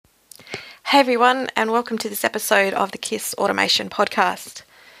Hey everyone, and welcome to this episode of the KISS Automation Podcast.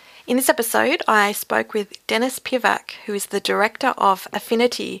 In this episode, I spoke with Dennis Pivac, who is the Director of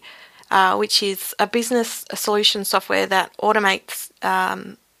Affinity, which is a business solution software that automates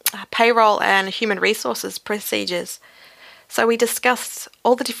payroll and human resources procedures. So we discussed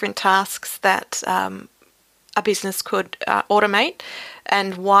all the different tasks that a business could automate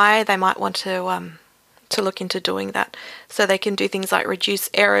and why they might want to look into doing that. So they can do things like reduce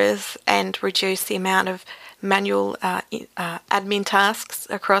errors and reduce the amount of manual admin tasks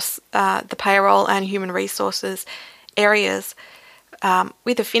across the payroll and human resources areas.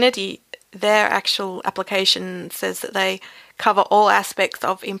 With Affinity, their actual application says that they cover all aspects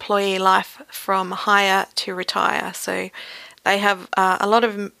of employee life from hire to retire. So they have a lot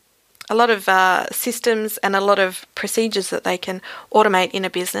of systems and a lot of procedures that they can automate in a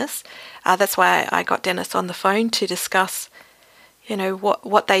business. That's why I got Dennis on the phone to discuss,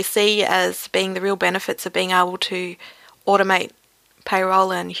 what they see as being the real benefits of being able to automate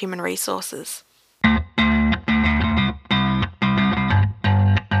payroll and human resources.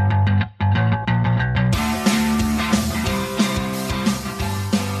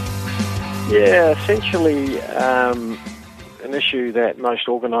 Yeah, essentially an issue that most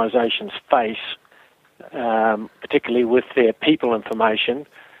organisations face, particularly with their people information,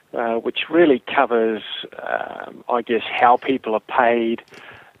 which really covers, how people are paid,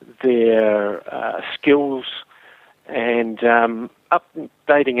 their skills, and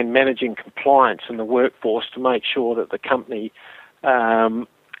updating and managing compliance in the workforce to make sure that the company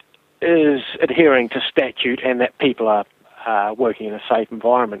is adhering to statute and that people are working in a safe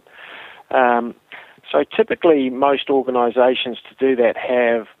environment. So typically most organisations to do that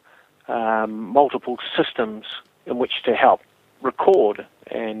have multiple systems in which to help record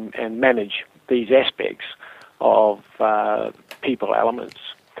and manage these aspects of people elements.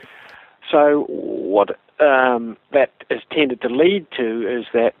 So what that has tended to lead to is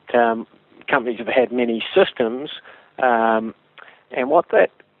that companies have had many systems, and what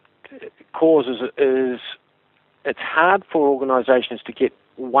that causes is it's hard for organisations to get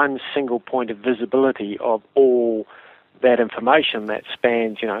one single point of visibility of all that information that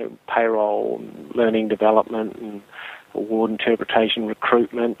spans, payroll, learning development, and award interpretation,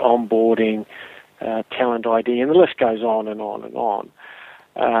 recruitment, onboarding, talent ID, and the list goes on and on and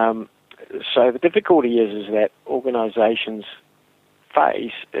on. So the difficulty is that organisations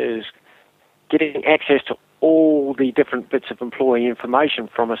face is getting access to all the different bits of employee information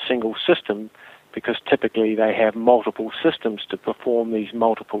from a single system, because typically they have multiple systems to perform these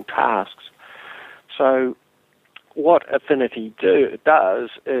multiple tasks. So what Affinity does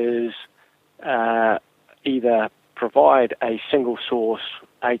is either provide a single source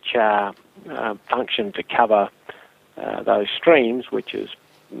HR function to cover those streams, which is,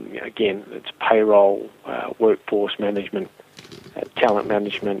 again, it's payroll, workforce management, talent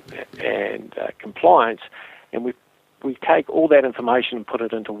management, and compliance, and we take all that information and put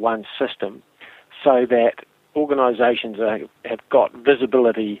it into one system, so that organisations have got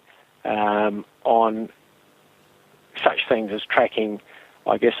visibility on such things as tracking,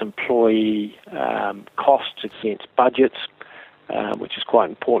 employee costs against budgets, which is quite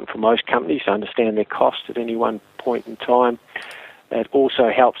important for most companies to understand their costs at any one point in time. It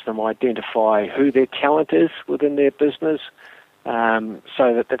also helps them identify who their talent is within their business,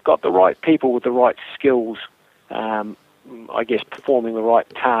 so that they've got the right people with the right skills, performing the right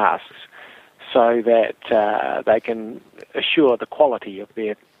tasks, so that they can assure the quality of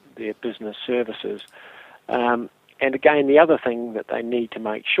their business services. And again, the other thing that they need to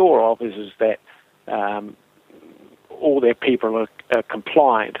make sure of is that all their people are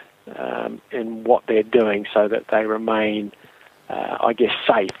compliant in what they're doing, so that they remain,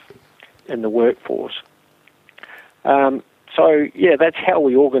 safe in the workforce. That's how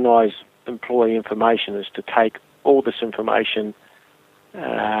we organise employee information, is to take all this information,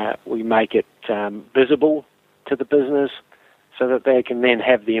 we make it visible to the business, so that they can then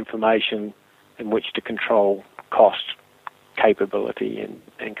have the information in which to control cost, capability,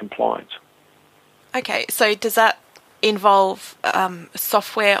 and compliance. Okay, so does that involve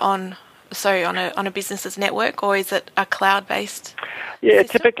software on a business's network, or is it a cloud-based system?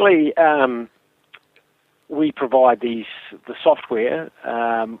 Typically we provide the software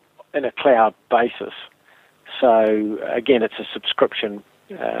in a cloud basis. So again, it's a subscription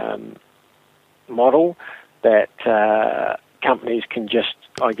model that companies can just,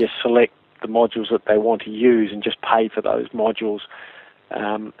 select the modules that they want to use and just pay for those modules.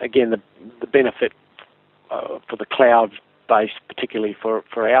 Again, the benefit for the cloud-based, particularly for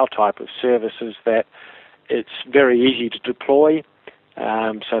our type of service, is that it's very easy to deploy.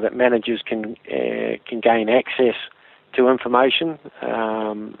 so that managers can gain access to information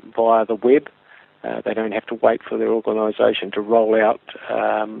via the web. They don't have to wait for their organisation to roll out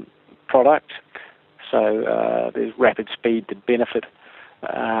product. So there's rapid speed to benefit.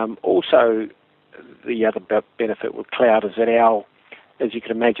 Also, the other benefit with cloud is that as you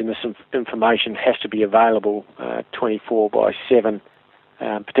can imagine, this information has to be available 24/7,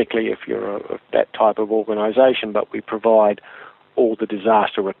 particularly if you're that type of organisation, but we provide all the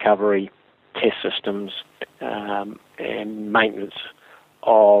disaster recovery test systems and maintenance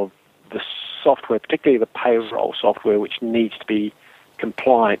of the software, particularly the payroll software, which needs to be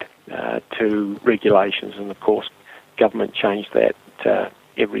compliant to regulations, and of course government change that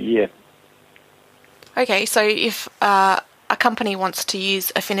every year. Okay, so if a company wants to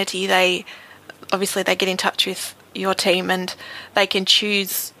use Affinity, they get in touch with your team and they can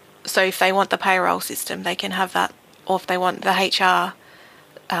choose. So if they want the payroll system, they can have that, or if they want the HR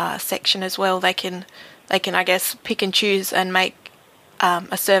section as well, they can I guess pick and choose and make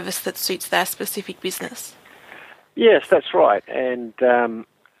a service that suits their specific business. Yes, that's right, and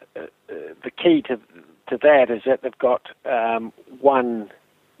the key to that is that they've got one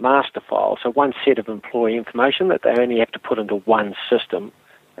master file, so one set of employee information that they only have to put into one system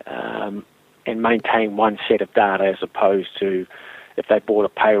and maintain one set of data, as opposed to if they bought a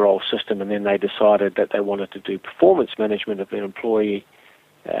payroll system and then they decided that they wanted to do performance management of their employees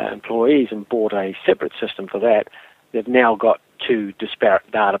and bought a separate system for that. They've now got two disparate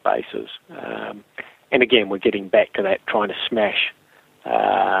databases. And again, we're getting back to that, trying to smash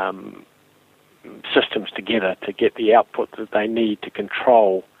systems together to get the output that they need to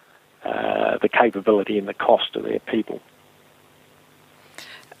control the capability and the cost of their people.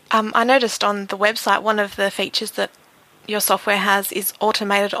 I noticed on the website one of the features that your software has is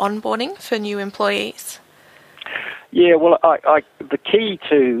automated onboarding for new employees. Yeah, well, the key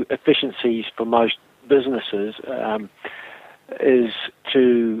to efficiencies for most businesses is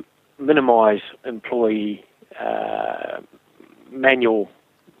to minimise employee manual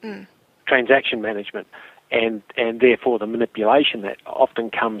transaction management and therefore the manipulation that often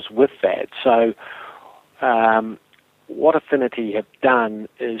comes with that. So what Affinity have done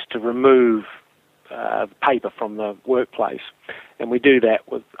is to remove paper from the workplace, and we do that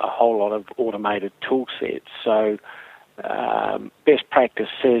with a whole lot of automated tool sets. So best practice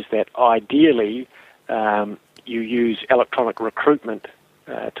says that ideally you use electronic recruitment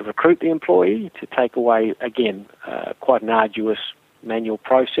to recruit the employee, to take away, again, quite an arduous manual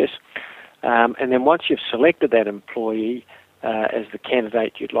process. And then once you've selected that employee as the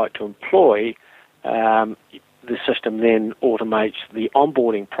candidate you'd like to employ, the system then automates the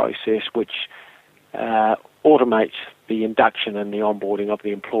onboarding process, which automates the induction and the onboarding of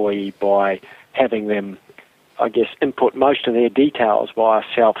the employee by having them, I guess, input most of their details via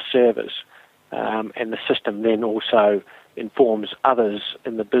self-service. And the system then also informs others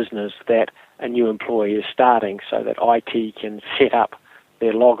in the business that a new employee is starting, so that IT can set up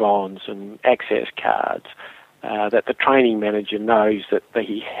their log-ons and access cards, that the training manager knows that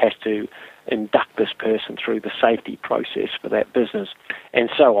he has to induct this person through the safety process for that business, and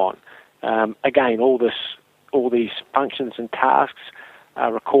so on. Again, all these functions and tasks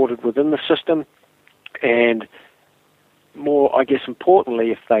are recorded within the system, and more, I guess,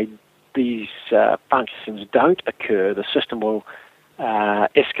 importantly, if these functions don't occur, the system will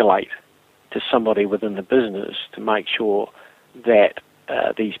escalate to somebody within the business to make sure that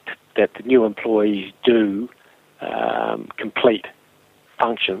that the new employees do complete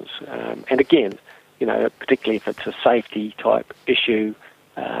functions. And again, particularly if it's a safety type issue,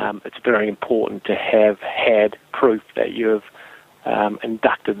 it's very important to have had proof that you've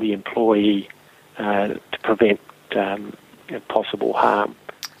inducted the employee to prevent possible harm.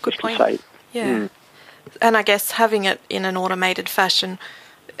 Good point. Yeah. And I guess having it in an automated fashion,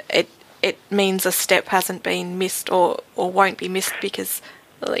 it means a step hasn't been missed or won't be missed, because,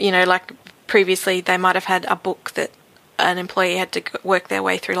 like previously they might have had a book that an employee had to work their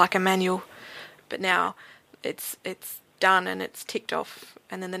way through like a manual, but now it's done and it's ticked off,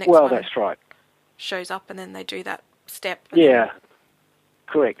 and then the next one that's right, shows up, and then they do that step. Yeah,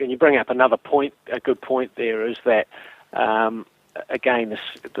 correct. And you bring up another point, a good point there, is that again,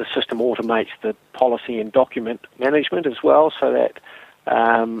 the system automates the policy and document management as well, so that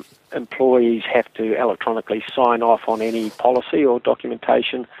employees have to electronically sign off on any policy or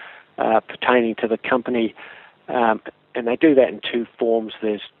documentation pertaining to the company, and they do that in two forms.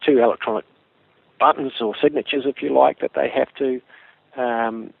 There's two electronic buttons or signatures, if you like, that they have to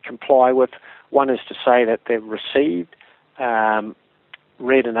comply with. One is to say that they've received,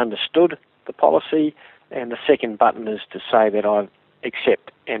 read and understood the policy, and the second button is to say that I've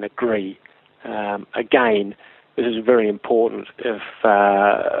accept and agree. Again, this is very important if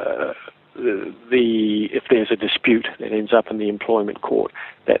if there's a dispute that ends up in the employment court,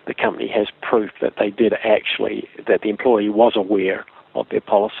 that the company has proof that they did actually, that the employee was aware of their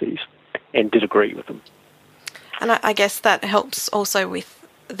policies and did agree with them. And I guess that helps also with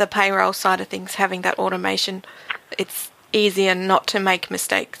the payroll side of things, having that automation. It's easier not to make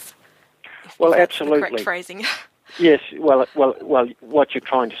mistakes. Well, that's absolutely. the correct phrasing. Yes. Well. What you're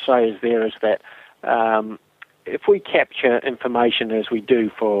trying to say is that if we capture information as we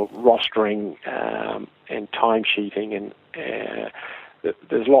do for rostering and timesheeting, and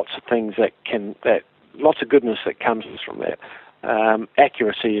there's lots of things lots of goodness that comes from that.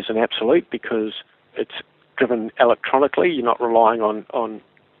 Accuracy is an absolute because it's driven electronically. You're not relying on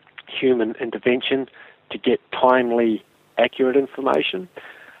human intervention to get timely, accurate information.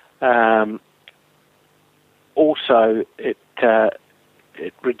 Also, it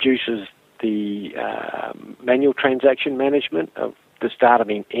reduces the manual transaction management of this data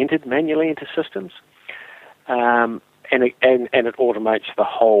being entered manually into systems, and it automates the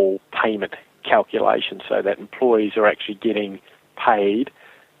whole payment calculation so that employees are actually getting paid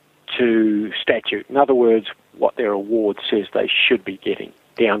to statute. In other words, what their award says they should be getting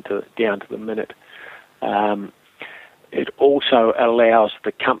down to the minute. It also allows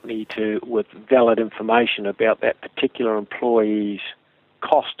the company with valid information about that particular employee's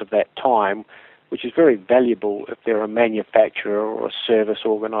cost of that time, which is very valuable if they're a manufacturer or a service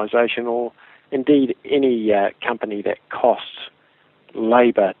organisation, or indeed any company that costs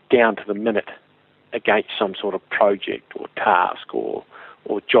labour down to the minute against some sort of project or task or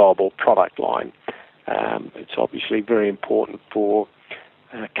job or product line. It's obviously very important for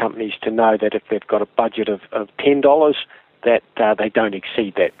companies to know that if they've got a budget of $10, that they don't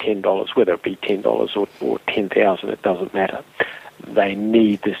exceed that $10, whether it be $10 or $10,000, it doesn't matter. They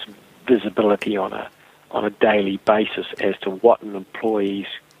need this visibility on a daily basis as to what an employee's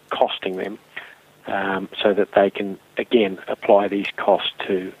costing them, so that they can again apply these costs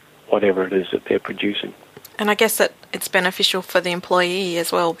to whatever it is that they're producing. And I guess that it's beneficial for the employee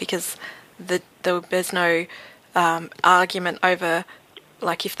as well, because there's no argument over,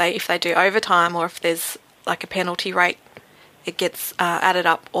 like, if they do overtime or if there's like a penalty rate, it gets added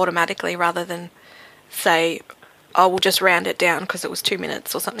up automatically rather than say, oh, we'll just round it down because it was 2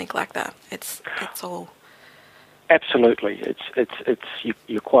 minutes or something like that. It's all. Absolutely,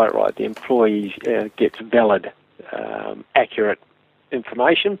 you're quite right. The employee gets valid, accurate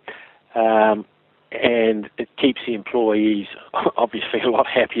information, and it keeps the employees obviously a lot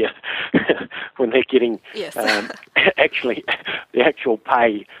happier when they're getting yes. actually the actual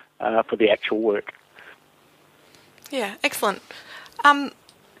pay for the actual work. Yeah, excellent.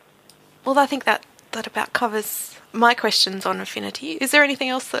 Well, I think that about covers my questions on Affinity. Is there anything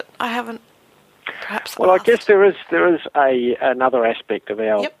else that I haven't perhaps Well, asked? I guess there is another aspect of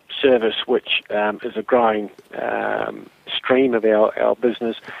our service which is a growing stream of our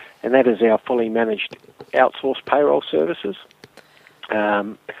business, and that is our fully managed outsourced payroll services,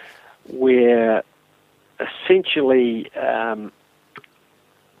 where essentially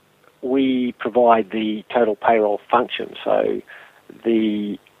we provide the total payroll function. So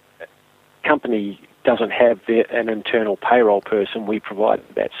the company doesn't have an internal payroll person. We provide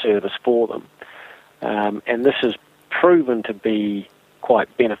that service for them. And this has proven to be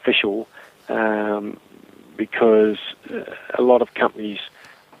quite beneficial because a lot of companies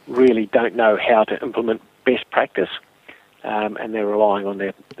really don't know how to implement best practice, and they're relying on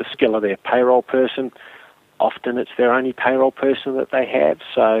the skill of their payroll person. Often it's their only payroll person that they have,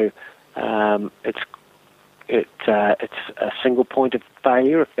 so it's a single point of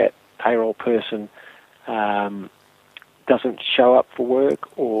failure if that payroll person doesn't show up for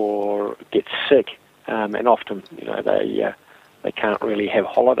work or gets sick, and often they can't really have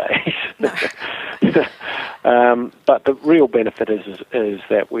holidays. No. But the real benefit is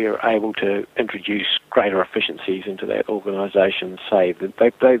that we are able to introduce greater efficiencies into that organisation. Say that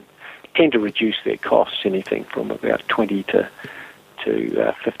they tend to reduce their costs anything from about 20 to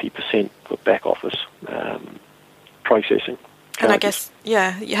 50% for back office processing. And I guess,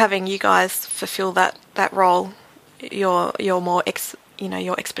 having you guys fulfill that role, your more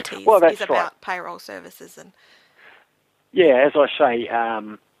your expertise is about payroll services. And yeah, as I say,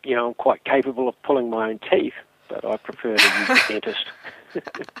 I'm quite capable of pulling my own teeth, but I prefer to use a dentist.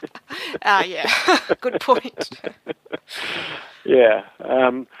 Yeah, good point. Yeah,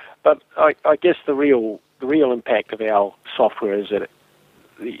 but I guess the real impact of our software is that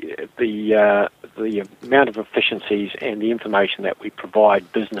the amount of efficiencies and the information that we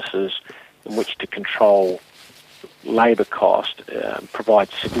provide businesses in which to control labour cost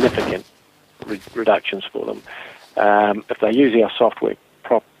provides significant reductions for them. If they use our software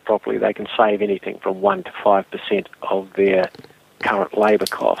properly, they can save anything from 1 to 5% of their current labour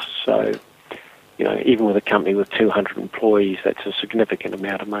costs. So, even with a company with 200 employees, that's a significant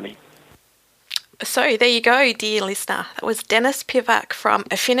amount of money. So there you go, dear listener. That was Dennis Pivac from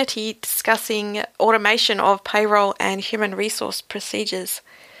Affinity discussing automation of payroll and human resource procedures.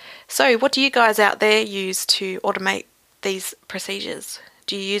 So what do you guys out there use to automate these procedures?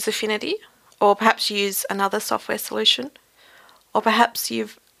 Do you use Affinity? Or perhaps use another software solution? Or perhaps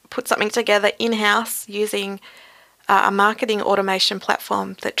you've put something together in-house using a marketing automation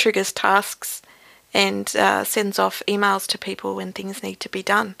platform that triggers tasks and sends off emails to people when things need to be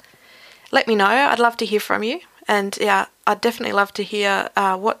done. Let me know. I'd love to hear from you. And I'd definitely love to hear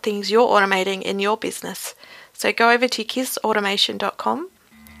what things you're automating in your business. So go over to kissautomation.com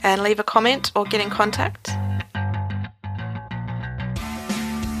and leave a comment or get in contact.